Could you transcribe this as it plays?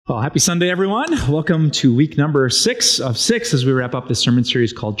Well, happy Sunday, everyone. Welcome to week number 6 of 6 as we wrap up this sermon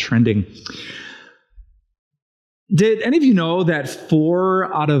series called Trending. Did any of you know that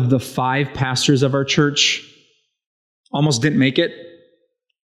 4 out of the 5 pastors of our church almost didn't make it?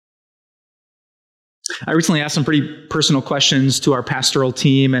 I recently asked some pretty personal questions to our pastoral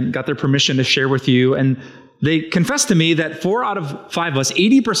team and got their permission to share with you. And they confessed to me that 4 out of 5 of us,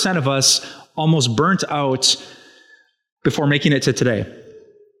 80% of us, almost burnt out before making it to today.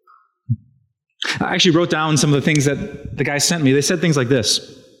 I actually wrote down some of the things that the guys sent me. They said things like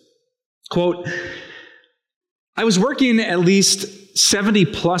this, quote, I was working at least 70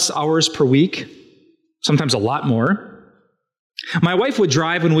 plus hours per week, sometimes a lot more. My wife would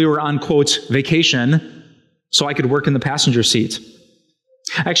drive when we were on, quote, vacation, so I could work in the passenger seat.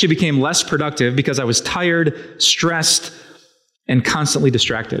 I actually became less productive because I was tired, stressed, and constantly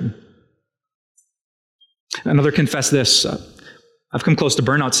distracted. Another confessed this, I've come close to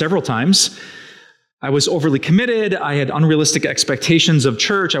burnout several times. I was overly committed. I had unrealistic expectations of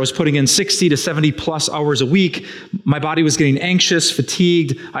church. I was putting in 60 to 70 plus hours a week. My body was getting anxious,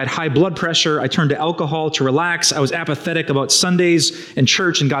 fatigued. I had high blood pressure. I turned to alcohol to relax. I was apathetic about Sundays and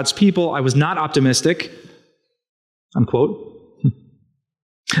church and God's people. I was not optimistic, unquote.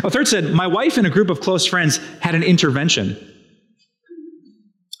 A third said, my wife and a group of close friends had an intervention.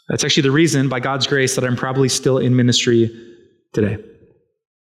 That's actually the reason, by God's grace, that I'm probably still in ministry today.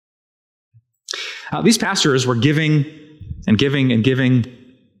 These pastors were giving and giving and giving,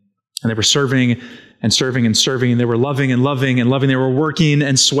 and they were serving and serving and serving, and they were loving and loving and loving. They were working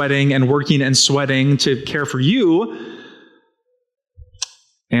and sweating and working and sweating to care for you,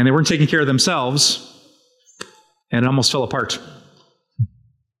 and they weren't taking care of themselves, and it almost fell apart.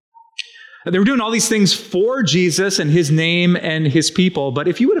 They were doing all these things for Jesus and his name and his people, but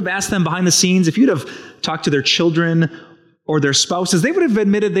if you would have asked them behind the scenes, if you'd have talked to their children or their spouses, they would have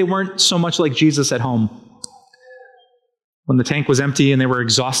admitted they weren't so much like Jesus at home. When the tank was empty and they were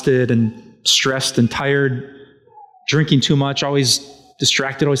exhausted and stressed and tired, drinking too much, always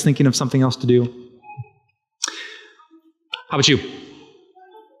distracted, always thinking of something else to do. How about you? You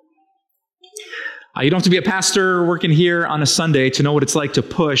don't have to be a pastor working here on a Sunday to know what it's like to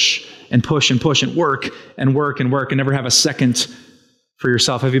push and push and push and work and work and work and never have a second for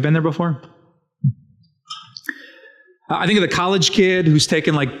yourself. Have you been there before? I think of the college kid who's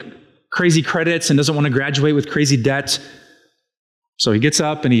taken like crazy credits and doesn't want to graduate with crazy debt. So he gets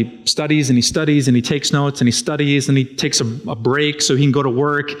up and he studies and he studies and he takes notes and he studies and he takes a break so he can go to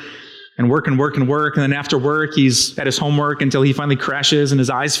work and work and work and work. And then after work, he's at his homework until he finally crashes and his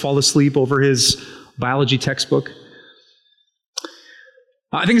eyes fall asleep over his biology textbook.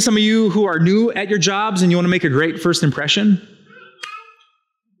 I think of some of you who are new at your jobs and you want to make a great first impression.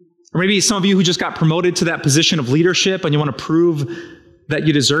 Or maybe some of you who just got promoted to that position of leadership and you want to prove that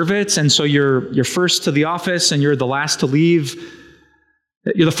you deserve it. And so you're first to the office and you're the last to leave.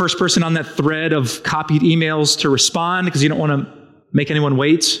 You're the first person on that thread of copied emails to respond because you don't want to make anyone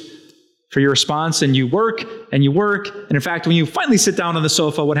wait for your response. And you work and you work. And in fact, when you finally sit down on the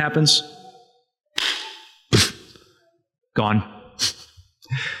sofa, what happens? Gone.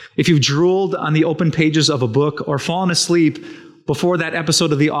 If you've drooled on the open pages of a book or fallen asleep before that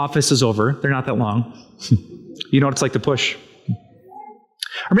episode of The Office is over, they're not that long, you know what it's like to push.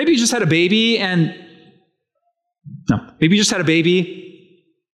 Or maybe you just had a baby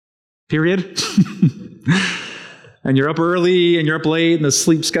period. And you're up early and you're up late and the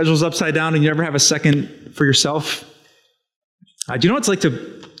sleep schedule's upside down and you never have a second for yourself. Do you know what it's like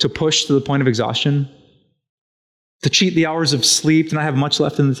to push to the point of exhaustion? To cheat the hours of sleep, to not have much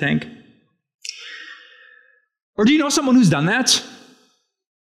left in the tank? Or do you know someone who's done that?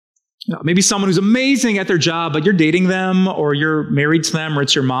 Maybe someone who's amazing at their job, but you're dating them, or you're married to them, or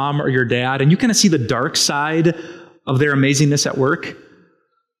it's your mom or your dad, and you kind of see the dark side of their amazingness at work,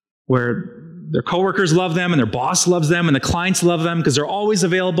 where their coworkers love them, and their boss loves them, and the clients love them because they're always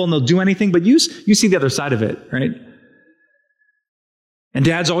available and they'll do anything, but you see the other side of it, right? And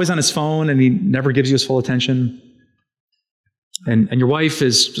dad's always on his phone, and he never gives you his full attention. And your wife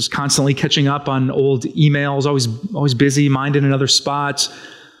is just constantly catching up on old emails, always busy, mind in another spot.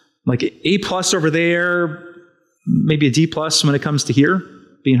 Like A+ over there, maybe a D+ when it comes to here,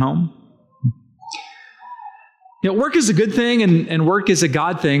 being home. You know, work is a good thing and work is a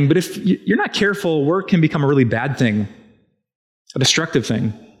God thing, but if you're not careful, work can become a really bad thing, a destructive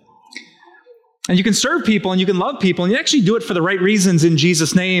thing. And you can serve people and you can love people and you actually do it for the right reasons in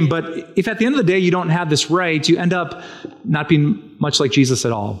Jesus' name. But if at the end of the day you don't have this right, you end up not being much like Jesus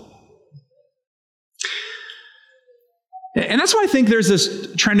at all. And that's why I think there's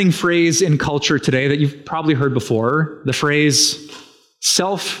this trending phrase in culture today that you've probably heard before, the phrase,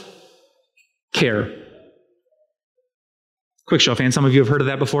 Self-care. Quick show of hands, some of you have heard of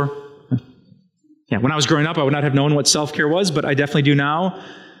that before? Yeah, when I was growing up, I would not have known what self-care was, but I definitely do now.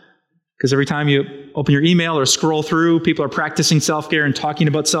 Because every time you open your email or scroll through, people are practicing self-care and talking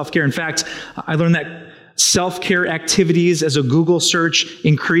about self-care. In fact, I learned that self-care activities as a Google search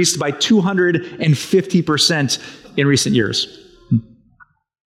increased by 250% in recent years.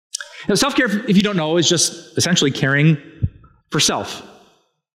 Now, self-care, if you don't know, is just essentially caring for self.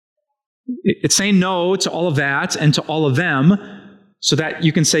 It's saying no to all of that and to all of them so that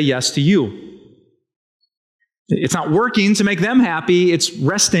you can say yes to you. It's not working to make them happy, it's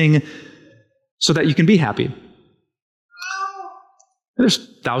resting so that you can be happy.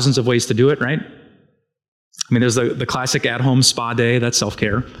 There's thousands of ways to do it, right? I mean, there's the classic at-home spa day, that's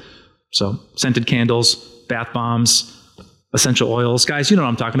self-care. So, scented candles, bath bombs, essential oils. Guys, you know what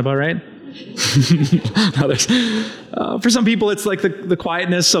I'm talking about, right? For some people, it's like the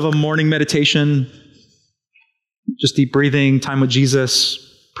quietness of a morning meditation, just deep breathing, time with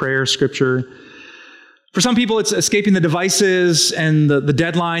Jesus, prayer, scripture. For some people, it's escaping the devices and the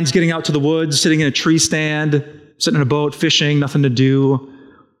deadlines, getting out to the woods, sitting in a tree stand, sitting in a boat, fishing, nothing to do.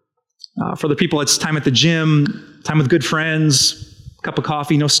 For other people, it's time at the gym, time with good friends, cup of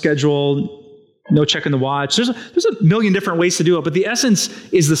coffee, no schedule, no checking the watch. There's a million different ways to do it, but the essence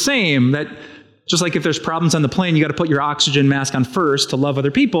is the same, that just like if there's problems on the plane, you got to put your oxygen mask on first to love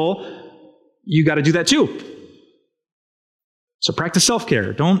other people, you got to do that too. So practice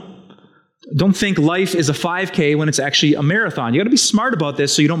self-care. Don't think life is a 5K when it's actually a marathon. You got to be smart about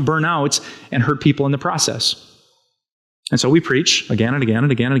this so you don't burn out and hurt people in the process. And so we preach again and again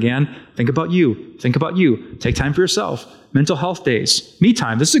and again and again. Think about you. Think about you. Take time for yourself. Mental health days. Me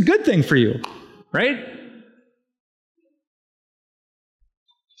time. This is a good thing for you. Right?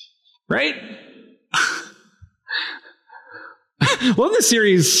 Right? Well, in this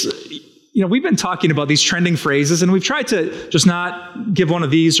series, we've been talking about these trending phrases, and we've tried to just not give one of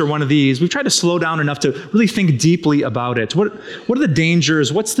these or one of these. We've tried to slow down enough to really think deeply about it. What are the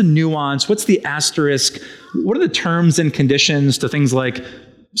dangers? What's the nuance? What's the asterisk? What are the terms and conditions to things like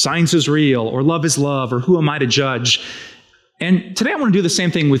science is real, or love is love, or who am I to judge? And today I want to do the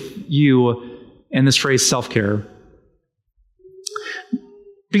same thing with you and this phrase self-care.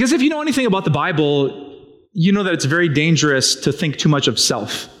 Because if you know anything about the Bible, you know that it's very dangerous to think too much of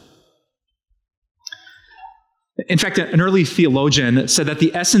self. In fact, an early theologian said that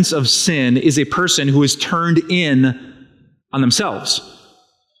the essence of sin is a person who is turned in on themselves.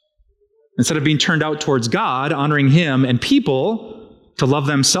 Instead of being turned out towards God, honoring Him and people, to love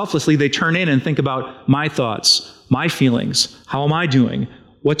them selflessly, they turn in and think about my thoughts, my feelings, how am I doing,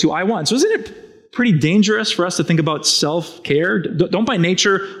 what do I want? So isn't it pretty dangerous for us to think about self-care? Don't by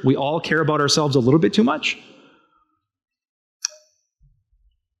nature we all care about ourselves a little bit too much?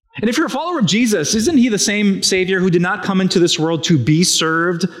 And if you're a follower of Jesus, isn't He the same Savior who did not come into this world to be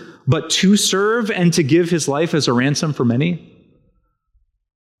served, but to serve and to give His life as a ransom for many?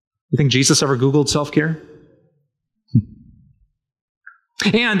 You think Jesus ever Googled self-care?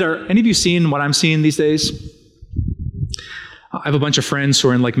 And are any of you seeing what I'm seeing these days? I have a bunch of friends who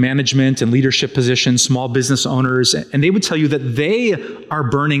are in like management and leadership positions, small business owners, and they would tell you that they are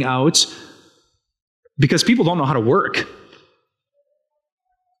burning out because people don't know how to work.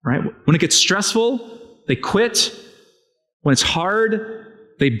 Right? When it gets stressful, they quit. When it's hard,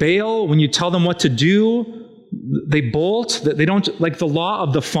 they bail. When you tell them what to do, they bolt. They don't, like the law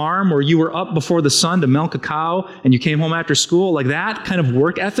of the farm where you were up before the sun to milk a cow and you came home after school, like that kind of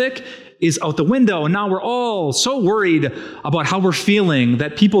work ethic is out the window. And now we're all so worried about how we're feeling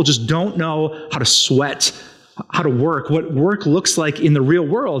that people just don't know how to sweat, how to work, what work looks like in the real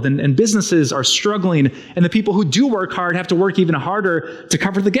world. And businesses are struggling, and the people who do work hard have to work even harder to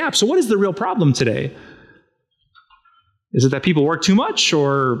cover the gap. So what is the real problem today? Is it that people work too much,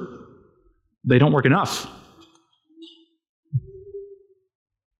 or they don't work enough?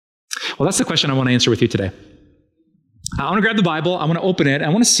 Well, that's the question I want to answer with you today. I want to grab the Bible, I want to open it, I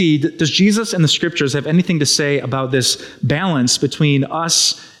want to see, does Jesus and the Scriptures have anything to say about this balance between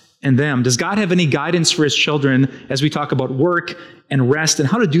us and them? Does God have any guidance for His children as we talk about work and rest and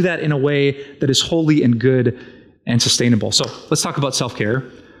how to do that in a way that is holy and good and sustainable? So let's talk about self-care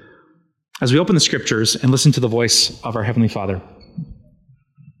as we open the Scriptures and listen to the voice of our Heavenly Father.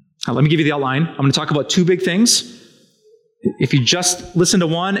 Now, let me give you the outline. I'm going to talk about two big things. If you just listen to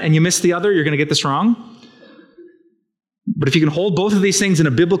one and you miss the other, you're going to get this wrong. But if you can hold both of these things in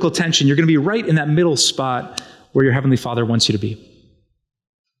a biblical tension, you're going to be right in that middle spot where your Heavenly Father wants you to be.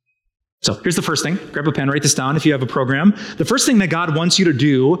 So here's the first thing. Grab a pen, write this down if you have a program. The first thing that God wants you to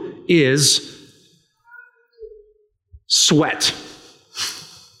do is sweat.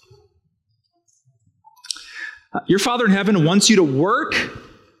 Your Father in heaven wants you to work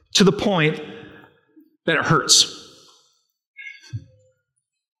to the point that it hurts.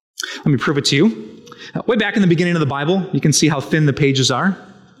 Let me prove it to you. Way back in the beginning of the Bible, you can see how thin the pages are.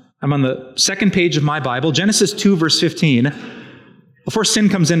 I'm on the second page of my Bible, Genesis 2, verse 15. Before sin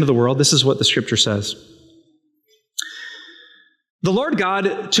comes into the world, this is what the scripture says. The Lord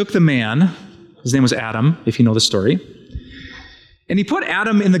God took the man, his name was Adam, if you know the story, and he put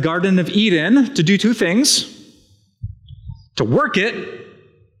Adam in the Garden of Eden to do two things: to work it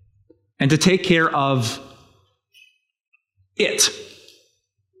and to take care of it.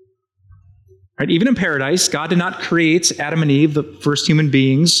 Right? Even in paradise, God did not create Adam and Eve, the first human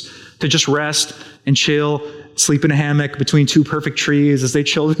beings, to just rest and chill, sleep in a hammock between two perfect trees as they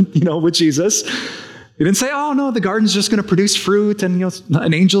chilled, with Jesus. He didn't say, oh no, the garden's just going to produce fruit and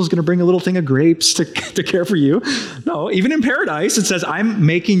an angel's going to bring a little thing of grapes to care for you. No, even in paradise, it says, I'm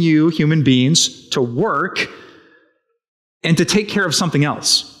making you, human beings, to work and to take care of something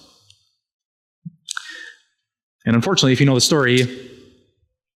else. And unfortunately, if you know the story,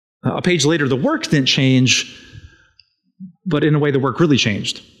 a page later, the work didn't change, but in a way, the work really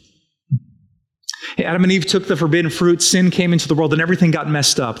changed. Adam and Eve took the forbidden fruit, sin came into the world, and everything got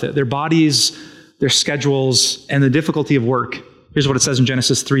messed up. Their bodies, their schedules, and the difficulty of work. Here's what it says in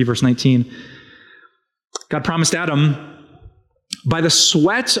Genesis 3, verse 19. God promised Adam, by the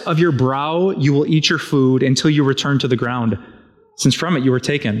sweat of your brow you will eat your food until you return to the ground, since from it you were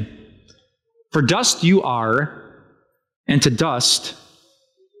taken. For dust you are, and to dust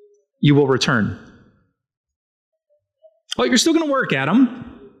you will return. Well, you're still going to work, Adam.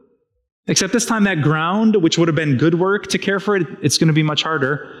 Except this time that ground, which would have been good work to care for it, it's going to be much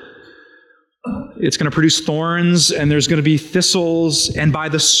harder. It's going to produce thorns, and there's going to be thistles, and by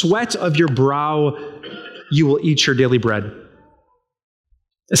the sweat of your brow you will eat your daily bread.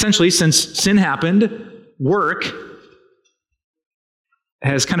 Essentially, since sin happened, work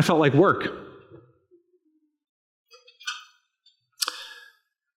has kind of felt like work.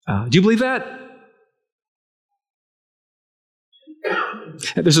 Do you believe that?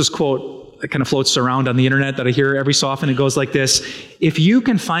 There's this quote that kind of floats around on the internet that I hear every so often. It goes like this: if you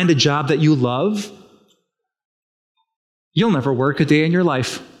can find a job that you love, you'll never work a day in your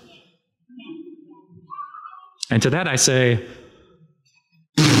life. And to that I say,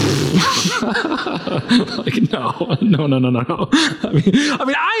 no.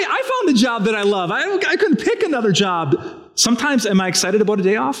 I found a job that I love. I couldn't pick another job. Sometimes, am I excited about a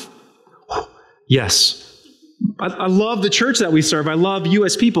day off? Yes. I love the church that we serve. I love you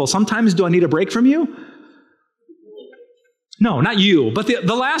as people. Sometimes, do I need a break from you? No, not you, but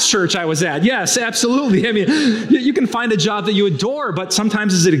the last church I was at. Yes, absolutely. I mean, you can find a job that you adore, but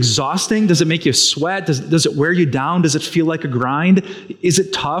sometimes is it exhausting? Does it make you sweat? Does it wear you down? Does it feel like a grind? Is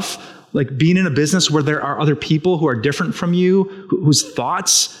it tough? Like being in a business where there are other people who are different from you, whose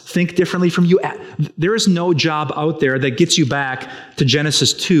thoughts think differently from you. There is no job out there that gets you back to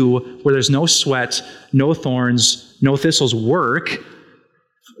Genesis 2, where there's no sweat, no thorns, no thistles. Work,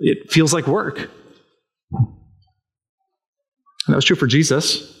 it feels like work. And that was true for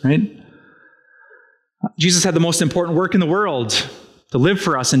Jesus, right? Jesus had the most important work in the world, to live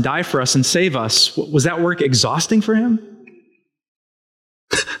for us and die for us and save us. Was that work exhausting for him?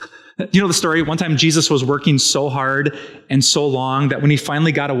 You know the story? One time Jesus was working so hard and so long that when he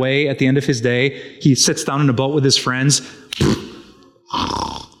finally got away at the end of his day, he sits down in a boat with his friends.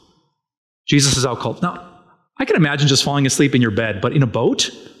 Jesus is out cold. Now, I can imagine just falling asleep in your bed, but in a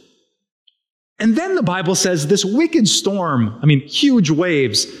boat? And then the Bible says this wicked storm, huge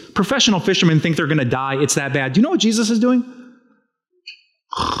waves. Professional fishermen think they're going to die. It's that bad. Do you know what Jesus is doing?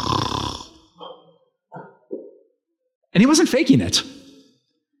 And he wasn't faking it.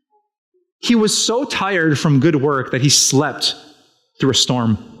 He was so tired from good work that he slept through a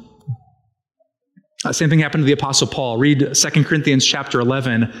storm. Same thing happened to the Apostle Paul. Read 2 Corinthians chapter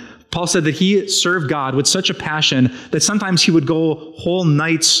 11. Paul said that he served God with such a passion that sometimes he would go whole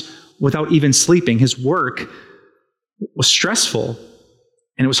nights without even sleeping. His work was stressful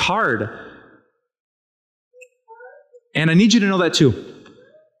and it was hard. And I need you to know that too.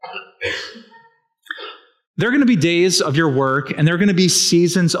 There are going to be days of your work and there are going to be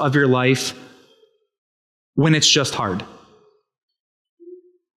seasons of your life when it's just hard.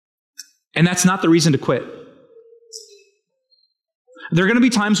 And that's not the reason to quit. There are going to be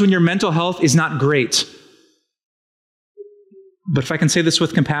times when your mental health is not great. But if I can say this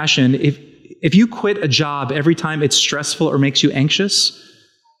with compassion, if you quit a job every time it's stressful or makes you anxious,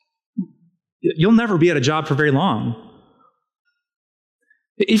 you'll never be at a job for very long.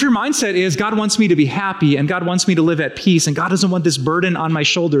 If your mindset is, God wants me to be happy and God wants me to live at peace and God doesn't want this burden on my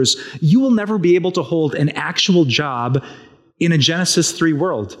shoulders, you will never be able to hold an actual job in a Genesis 3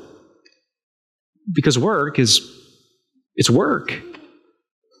 world. Because work it's work.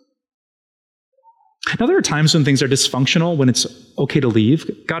 Now, there are times when things are dysfunctional, when it's okay to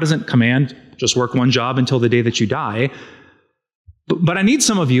leave. God doesn't command, just work one job until the day that you die. But I need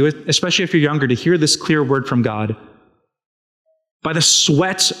some of you, especially if you're younger, to hear this clear word from God. By the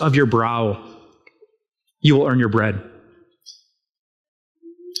sweat of your brow, you will earn your bread.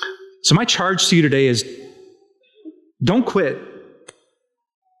 So my charge to you today is, don't quit.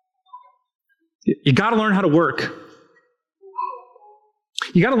 You got to learn how to work.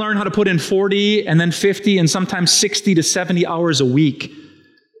 You got to learn how to put in 40 and then 50 and sometimes 60 to 70 hours a week.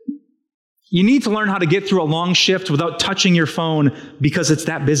 You need to learn how to get through a long shift without touching your phone because it's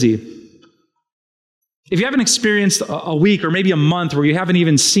that busy. If you haven't experienced a week or maybe a month where you haven't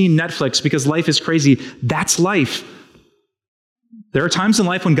even seen Netflix because life is crazy, that's life. There are times in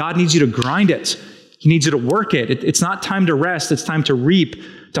life when God needs you to grind it. He needs you to work it. It's not time to rest. It's time to reap,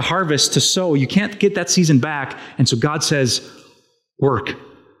 to harvest, to sow. You can't get that season back. And so God says, work.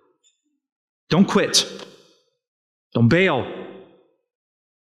 Don't quit. Don't bail.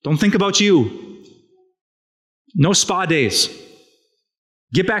 Don't think about you. No spa days.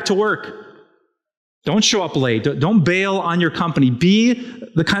 Get back to work. Don't show up late. Don't bail on your company. Be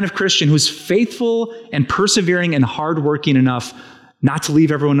the kind of Christian who's faithful and persevering and hardworking enough not to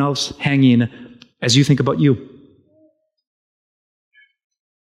leave everyone else hanging as you think about you.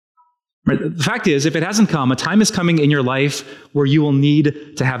 Right? The fact is, if it hasn't come, a time is coming in your life where you will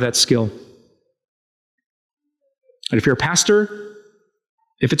need to have that skill. And if you're a pastor,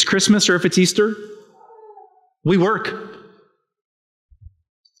 if it's Christmas or if it's Easter, we work.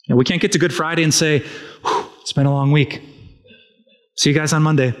 We can't get to Good Friday and say, it's been a long week. See you guys on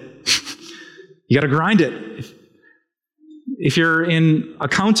Monday. You got to grind it. If you're in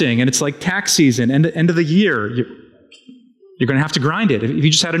accounting and it's like tax season, end of the year, you're going to have to grind it. If you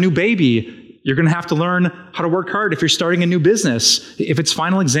just had a new baby, you're going to have to learn how to work hard. If you're starting a new business, if it's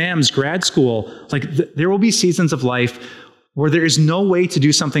final exams, grad school, there will be seasons of life where there is no way to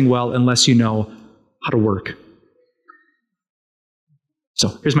do something well unless you know how to work. So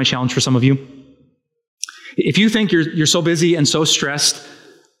here's my challenge for some of you. If you think you're so busy and so stressed,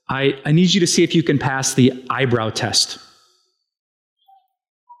 I need you to see if you can pass the eyebrow test.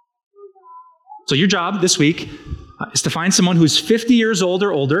 So your job this week is to find someone who's 50 years old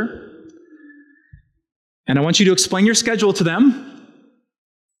or older, and I want you to explain your schedule to them.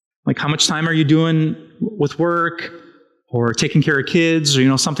 Like, how much time are you doing with work or taking care of kids,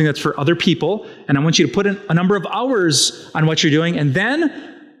 or something that's for other people, and I want you to put in a number of hours on what you're doing, and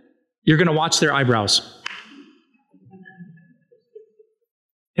then you're going to watch their eyebrows.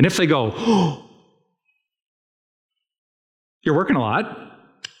 And if they go, oh, you're working a lot,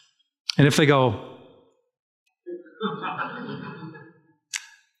 and if they go,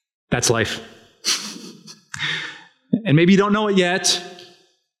 that's life. And maybe you don't know it yet,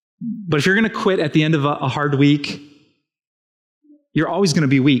 but if you're going to quit at the end of a hard week, you're always going to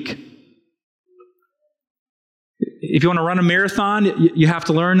be weak. If you want to run a marathon, you have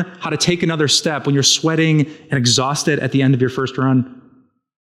to learn how to take another step when you're sweating and exhausted at the end of your first run.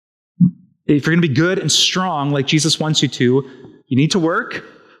 If you're going to be good and strong like Jesus wants you to, you need to work,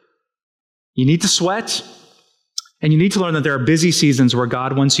 you need to sweat, and you need to learn that there are busy seasons where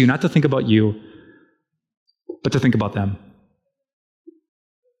God wants you not to think about you, but to think about them.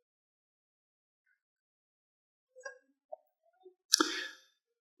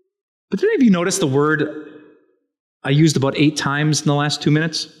 But did any of you notice the word I used about 8 times in the last 2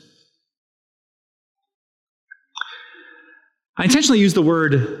 minutes? I intentionally used the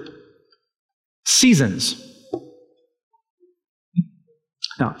word seasons.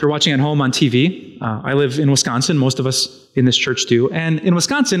 Now, if you're watching at home on TV, I live in Wisconsin. Most of us in this church do. And in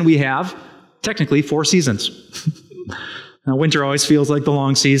Wisconsin, we have technically 4 seasons. Now, winter always feels like the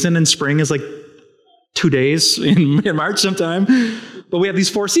long season, and spring is like 2 days in March sometime. But we have these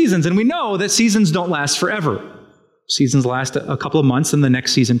 4 seasons, and we know that seasons don't last forever. Seasons last a couple of months, and the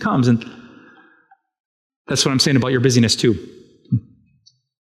next season comes. And that's what I'm saying about your busyness, too.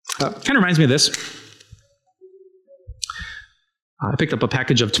 Kind of reminds me of this. I picked up a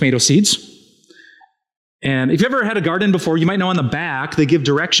package of tomato seeds. And if you've ever had a garden before, you might know on the back they give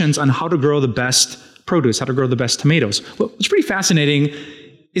directions on how to grow the best produce, how to grow the best tomatoes. What's pretty fascinating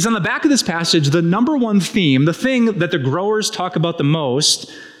is on the back of this passage, the number one theme, the thing that the growers talk about the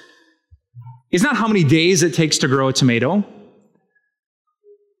most, is not how many days it takes to grow a tomato,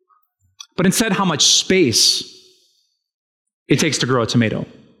 but instead how much space it takes to grow a tomato.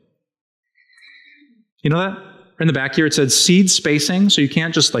 You know that? In the back here, it says seed spacing, so you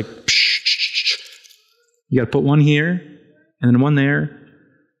can't just like, you got to put one here, and then one there.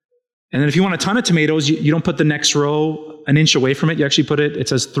 And then if you want a ton of tomatoes, you don't put the next row an inch away from it. You actually put it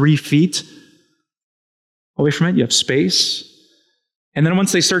says 3 feet away from it. You have space. And then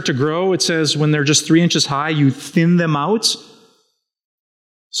once they start to grow, it says when they're just 3 inches high, you thin them out.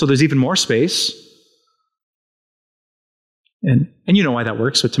 So there's even more space. And you know why that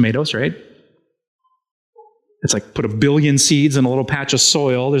works with tomatoes, right? It's like put 1 billion seeds in a little patch of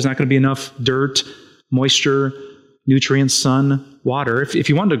soil. There's not going to be enough dirt, moisture, nutrients, sun, water. If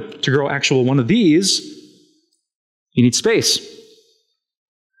you wanted to grow actual one of these, you need space.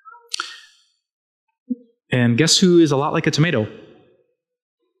 And guess who is a lot like a tomato?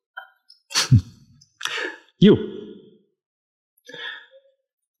 You.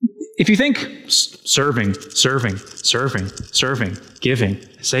 If you think serving, giving,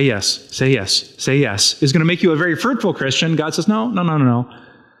 say yes is going to make you a very fruitful Christian, God says, no.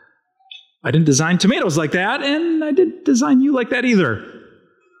 I didn't design tomatoes like that, and I didn't design you like that either.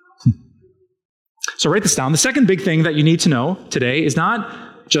 So write this down. The second big thing that you need to know today is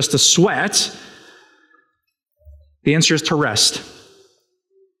not just to sweat. The answer is to rest.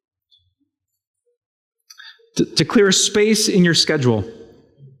 To clear space in your schedule.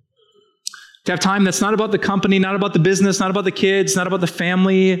 To have time that's not about the company, not about the business, not about the kids, not about the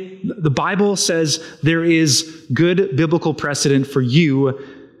family. The Bible says there is good biblical precedent for you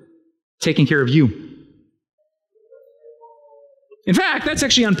taking care of you. In fact, that's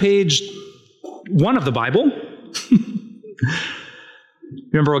actually on page 1 of the Bible.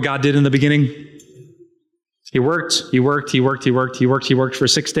 Remember what God did in the beginning? He worked for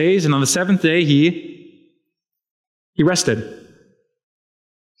 6 days, and on the 7th day, he rested.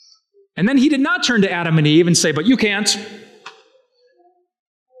 And then he did not turn to Adam and Eve and say, but you can't.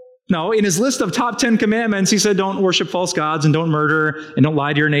 No, in his list of top 10 commandments, he said, don't worship false gods, and don't murder, and don't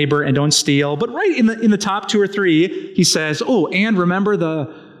lie to your neighbor, and don't steal. But right in the top 2 or 3, he says, and remember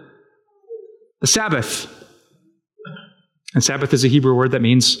the Sabbath. And Sabbath is a Hebrew word that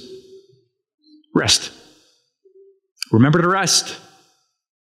means rest. Remember to rest.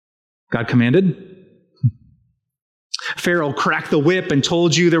 God commanded. Pharaoh cracked the whip and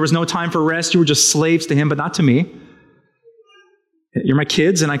told you there was no time for rest. You were just slaves to him, but not to me. You're my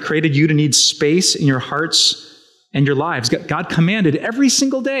kids, and I created you to need space in your hearts and your lives. God commanded every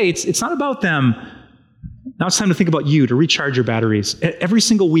single day. It's not about them. Now it's time to think about you, to recharge your batteries. Every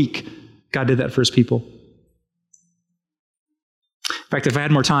single week, God did that for his people. In fact, if I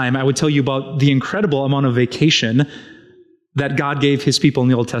had more time, I would tell you about the incredible amount of vacation that God gave his people in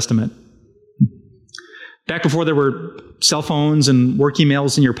the Old Testament. Back before there were cell phones and work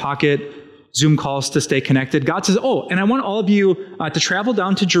emails in your pocket, Zoom calls to stay connected, God says, and I want all of you to travel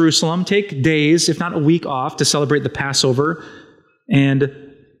down to Jerusalem, take days, if not a week off, to celebrate the Passover and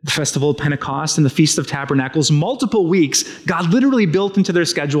the Festival of Pentecost and the Feast of Tabernacles. Multiple weeks, God literally built into their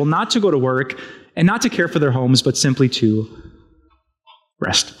schedule not to go to work and not to care for their homes, but simply to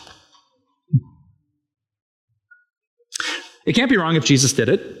rest. It can't be wrong if Jesus did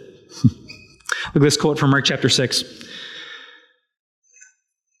it. Look at this quote from Mark chapter 6.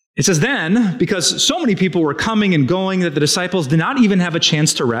 It says, then, because so many people were coming and going that the disciples did not even have a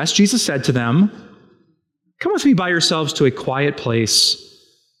chance to rest, Jesus said to them, come with me by yourselves to a quiet place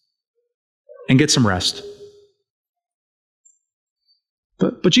and get some rest.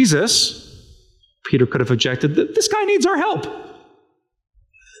 But Jesus, Peter could have objected, this guy needs our help.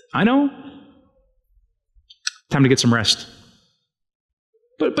 I know. Time to get some rest.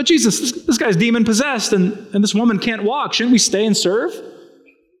 But Jesus, this guy's demon-possessed, and this woman can't walk. Shouldn't we stay and serve?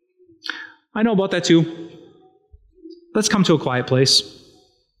 I know about that too. Let's come to a quiet place.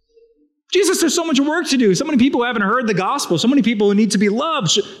 Jesus, there's so much work to do. So many people who haven't heard the gospel. So many people who need to be loved.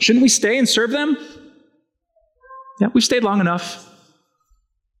 Shouldn't we stay and serve them? Yeah, we've stayed long enough.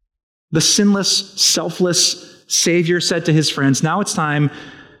 The sinless, selfless Savior said to his friends, now it's time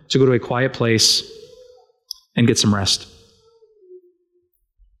to go to a quiet place and get some rest.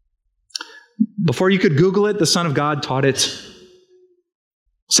 Before you could Google it, the Son of God taught it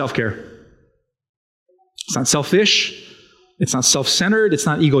self-care. It's not selfish. It's not self-centered. It's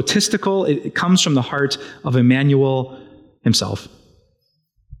not egotistical. It comes from the heart of Emmanuel himself.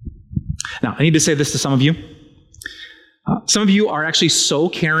 Now, I need to say this to some of you. Some of you are actually so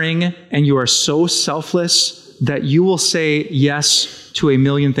caring and you are so selfless that you will say yes to a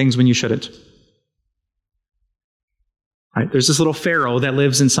million things when you shouldn't. Right? There's this little Pharaoh that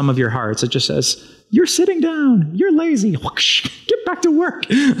lives in some of your hearts. It just says, you're sitting down. You're lazy. Whoosh, get back to work.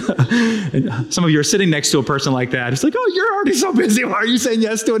 And some of you are sitting next to a person like that. It's like, oh, you're already so busy. Why are you saying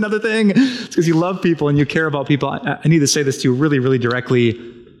yes to another thing? It's because you love people and you care about people. I need to say this to you really, really directly.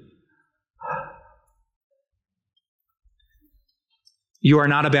 You are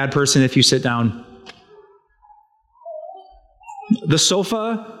not a bad person if you sit down. The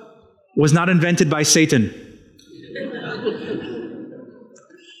sofa was not invented by Satan.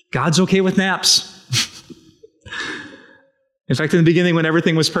 God's okay with naps. In fact, in the beginning, when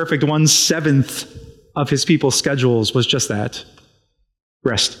everything was perfect, 1/7 of his people's schedules was just that.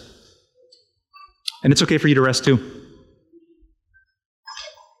 Rest. And it's okay for you to rest too.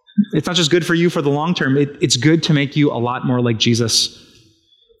 It's not just good for you for the long term. It's good to make you a lot more like Jesus.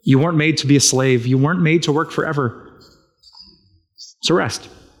 You weren't made to be a slave. You weren't made to work forever. So rest.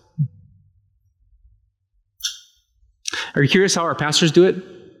 Are you curious how our pastors do it?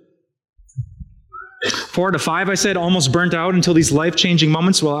 4 to 5, I said, almost burnt out until these life-changing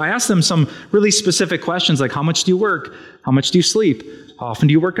moments. Well, I asked them some really specific questions like, how much do you work? How much do you sleep? How often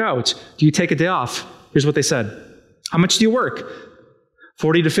do you work out? Do you take a day off? Here's what they said. How much do you work?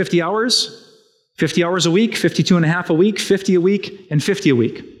 40 to 50 hours? 50 hours a week? 52 and a half a week? 50 a week? And 50 a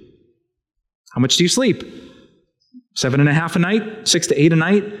week. How much do you sleep? 7.5 a night? 6 to 8 a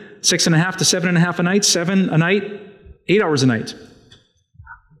night? 6.5 to 7.5 a night? 7 a night? 8 hours a night.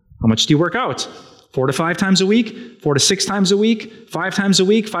 How much do you work out? 4 to 5 times a week, 4 to 6 times a week, 5 times a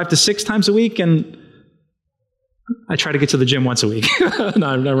week, 5 to 6 times a week, and I try to get to the gym once a week. No,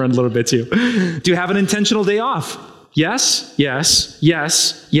 I run a little bit too. Do you have an intentional day off? Yes, yes,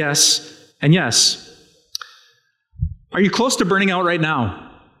 yes, yes, and yes. Are you close to burning out right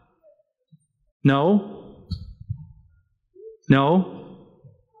now? No? No?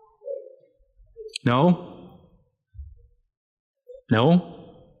 No? No?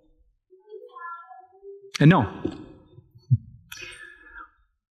 And no.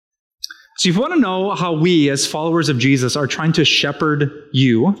 So if you want to know how we, as followers of Jesus, are trying to shepherd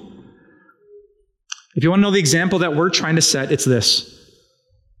you, if you want to know the example that we're trying to set, it's this.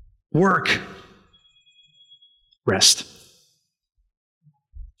 Work. Rest.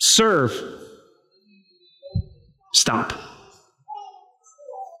 Serve. Stop.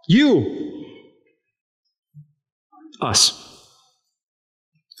 You. Us.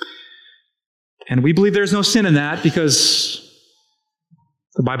 And we believe there's no sin in that because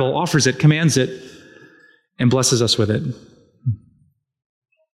the Bible offers it, commands it, and blesses us with it.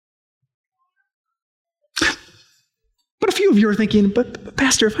 But a few of you are thinking, but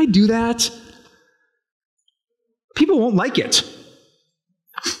Pastor, if I do that, people won't like it.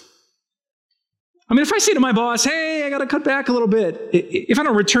 I mean, if I say to my boss, hey, I got to cut back a little bit. If I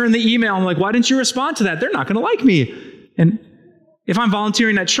don't return the email, I'm like, why didn't you respond to that? They're not going to like me. And if I'm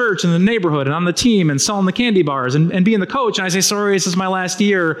volunteering at church in the neighborhood and on the team and selling the candy bars and being the coach and I say, sorry, this is my last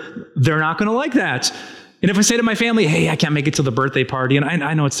year, they're not going to like that. And if I say to my family, hey, I can't make it to the birthday party, and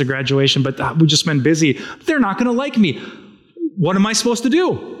I know it's the graduation, but we've just been busy, they're not going to like me. What am I supposed to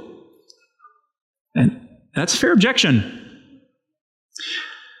do? And that's a fair objection.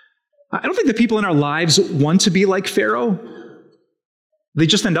 I don't think the people in our lives want to be like Pharaoh. They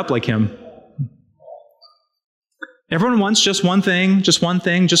just end up like him. Everyone wants just one thing, just one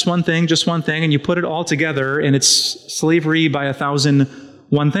thing, just one thing, just one thing, and you put it all together, and it's slavery by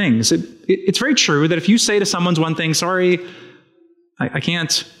 1,001 things. It's very true that if you say to someone's one thing, sorry, I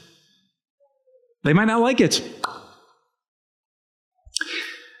can't, they might not like it.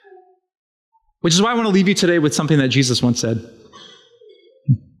 Which is why I want to leave you today with something that Jesus once said.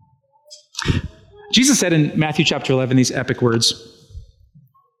 Jesus said in Matthew chapter 11 these epic words.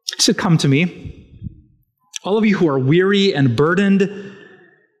 He said, come to me, all of you who are weary and burdened,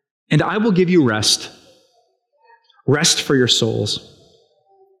 and I will give you rest. Rest for your souls.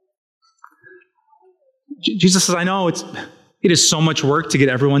 Jesus says, I know it is so much work to get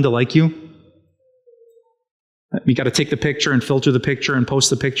everyone to like you. You got to take the picture and filter the picture and post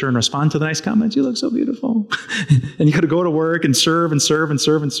the picture and respond to the nice comments. You look so beautiful. And you got to go to work and serve and serve and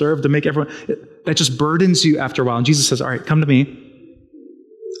serve and serve to make everyone. That just burdens you after a while. And Jesus says, all right, come to me.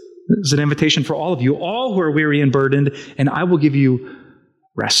 This is an invitation for all of you, all who are weary and burdened, and I will give you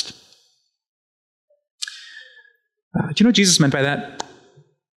rest. Do you know what Jesus meant by that?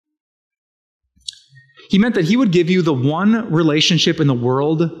 He meant that he would give you the one relationship in the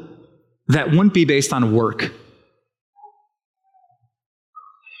world that wouldn't be based on work.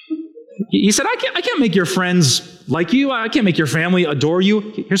 He said, I can't make your friends like you. I can't make your family adore you.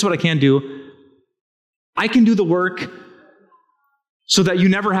 Here's what I can do. I can do the work so that you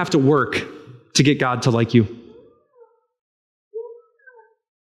never have to work to get God to like you.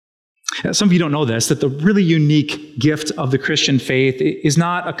 Some of you don't know this, that the really unique gift of the Christian faith is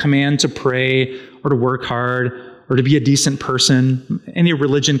not a command to pray or to work hard or to be a decent person. Any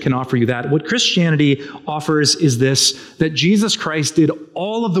religion can offer you that. What Christianity offers is this, that Jesus Christ did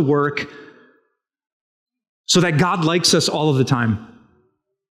all of the work so that God likes us all of the time.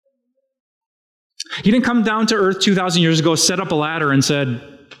 He didn't come down to earth 2,000 years ago, set up a ladder and said,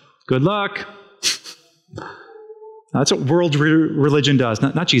 good luck. That's what world religion does,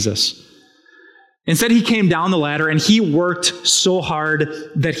 not Jesus. Instead, he came down the ladder and he worked so hard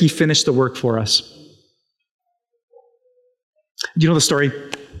that he finished the work for us. Do you know the story?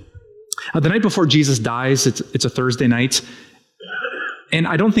 The night before Jesus dies, it's a Thursday night, and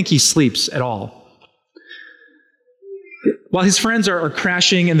I don't think he sleeps at all. While his friends are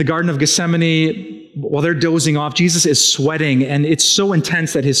crashing in the Garden of Gethsemane, while they're dozing off, Jesus is sweating, and it's so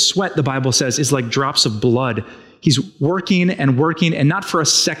intense that his sweat, the Bible says, is like drops of blood. He's working, and not for a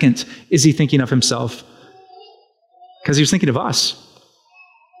second is he thinking of himself, because he was thinking of us.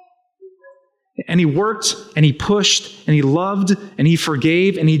 And he worked, and he pushed, and he loved, and he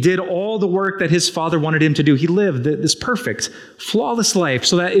forgave, and he did all the work that his Father wanted him to do. He lived this perfect, flawless life,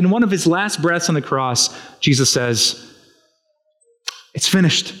 so that in one of his last breaths on the cross, Jesus says, it's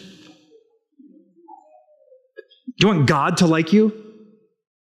finished. Do you want God to like you?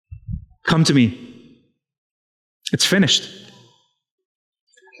 Come to me. It's finished.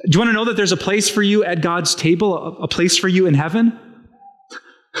 Do you want to know that there's a place for you at God's table, a place for you in heaven?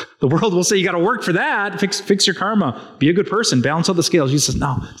 The world will say you got to work for that. Fix your karma. Be a good person. Balance out the scales. Jesus says,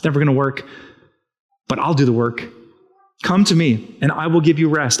 no, it's never going to work. But I'll do the work. Come to me, and I will give you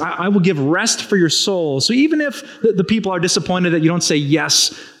rest. I will give rest for your soul. So even if the people are disappointed that you don't say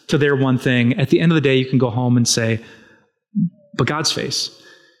yes to their one thing, at the end of the day, you can go home and say, but God's face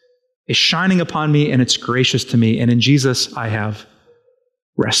is shining upon me, and it's gracious to me. And in Jesus, I have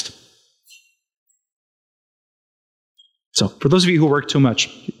rest. So for those of you who work too much,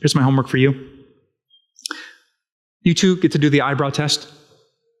 here's my homework for you. You too get to do the eyebrow test.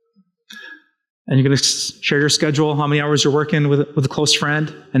 And you're going to share your schedule, how many hours you're working with a close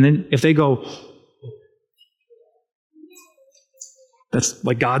friend. And then if they go, that's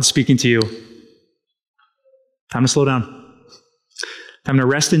like God speaking to you. Time to slow down. Time to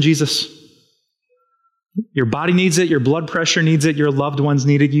rest in Jesus. Your body needs it. Your blood pressure needs it. Your loved ones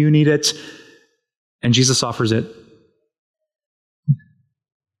need it. You need it. And Jesus offers it.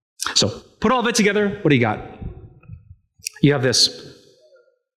 So put all of it together. What do you got? You have this.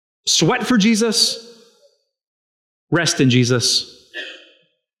 Sweat for Jesus, rest in Jesus,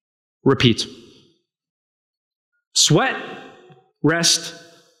 repeat. Sweat, rest,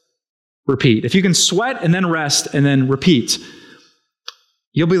 repeat. If you can sweat and then rest and then repeat,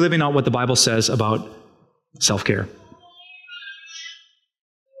 you'll be living out what the Bible says about self-care.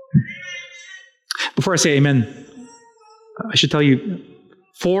 Before I say amen, I should tell you,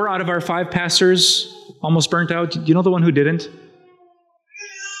 4 out of our 5 pastors almost burnt out. Do you know the one who didn't?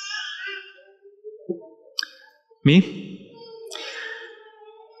 Me?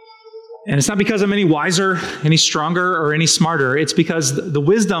 And it's not because I'm any wiser, any stronger, or any smarter. It's because the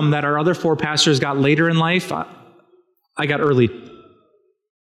wisdom that our other 4 pastors got later in life, I got early.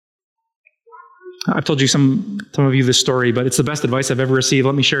 I've told you some of you this story, but it's the best advice I've ever received.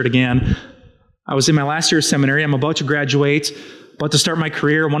 Let me share it again. I was in my last year of seminary. I'm about to graduate, about to start my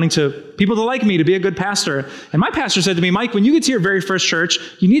career, wanting people to like me, to be a good pastor. And my pastor said to me, Mike, when you get to your very first church,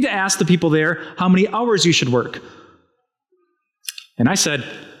 you need to ask the people there how many hours you should work. And I said,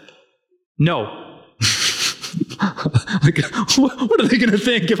 no. Like, what are they going to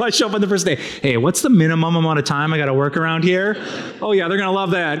think if I show up on the first day? Hey, what's the minimum amount of time I got to work around here? Oh yeah, they're going to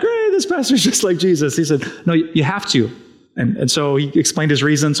love that. Great, this pastor's just like Jesus. He said, no, you have to. And so he explained his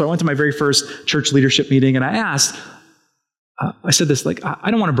reason. So I went to my very first church leadership meeting and I asked, I said this, like,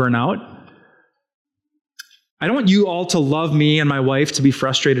 I don't want to burn out. I don't want you all to love me and my wife to be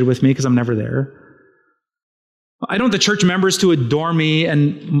frustrated with me because I'm never there. I don't want the church members to adore me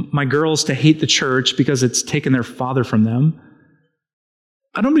and my girls to hate the church because it's taken their father from them.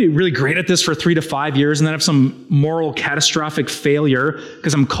 I don't want to be really great at this for 3 to 5 years and then have some moral catastrophic failure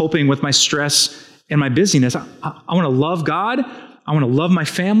because I'm coping with my stress and my busyness. I want to love God. I want to love my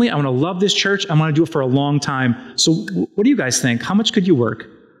family. I want to love this church. I want to do it for a long time. So what do you guys think? How much could you work?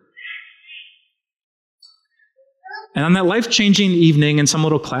 And on that life-changing evening in some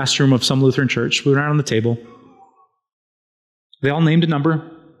little classroom of some Lutheran church, we went around on the table. They all named a number.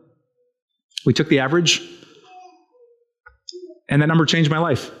 We took the average, and that number changed my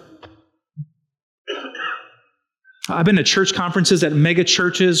life. I've been to church conferences at mega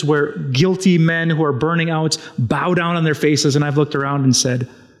churches where guilty men who are burning out bow down on their faces, and I've looked around and said,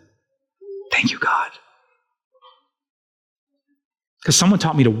 Thank you, God. Because someone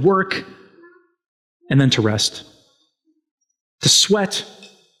taught me to work and then to rest, to sweat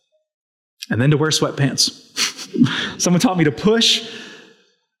and then to wear sweatpants. Someone taught me to push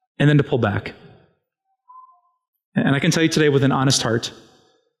and then to pull back. And I can tell you today with an honest heart,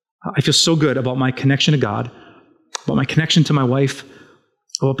 I feel so good about my connection to God, about my connection to my wife,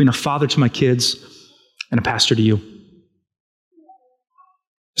 about being a father to my kids, and a pastor to you.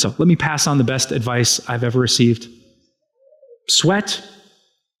 So let me pass on the best advice I've ever received. Sweat,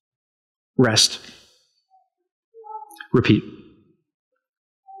 rest, repeat.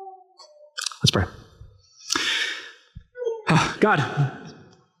 Let's pray. God,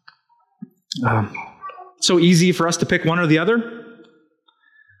 so easy for us to pick one or the other,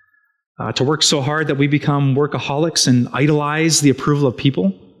 to work so hard that we become workaholics and idolize the approval of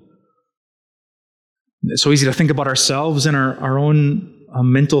people. It's so easy to think about ourselves and our own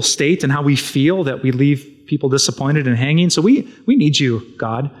mental state and how we feel that we leave people disappointed and hanging. So we need you,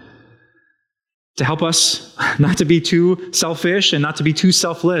 God, to help us not to be too selfish and not to be too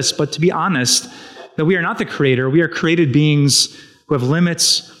selfless, but to be honest that we are not the creator. We are created beings who have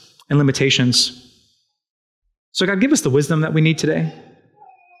limits and limitations. So God, give us the wisdom that we need today.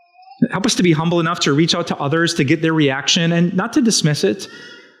 Help us to be humble enough to reach out to others, to get their reaction, and not to dismiss it,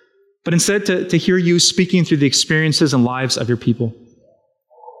 but instead to hear you speaking through the experiences and lives of your people.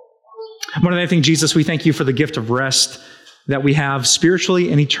 More than anything, Jesus, we thank you for the gift of rest that we have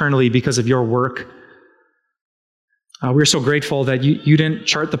spiritually and eternally because of your work. We're so grateful that you didn't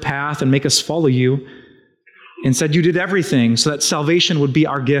chart the path and make us follow you. Instead, you did everything so that salvation would be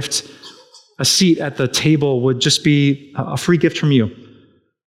our gift. A seat at the table would just be a free gift from you.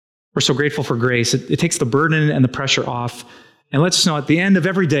 We're so grateful for grace. It takes the burden and the pressure off and lets us know at the end of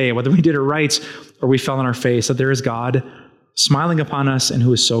every day, whether we did it right or we fell on our face, that there is God smiling upon us and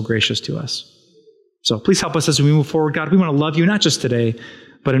who is so gracious to us. So please help us as we move forward, God. We want to love you not just today,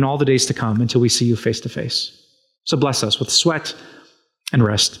 but in all the days to come until we see you face to face. So bless us with sweat and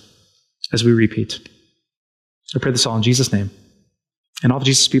rest as we repeat. I pray this all in Jesus' name. And all of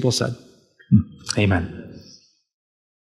Jesus' people said, amen.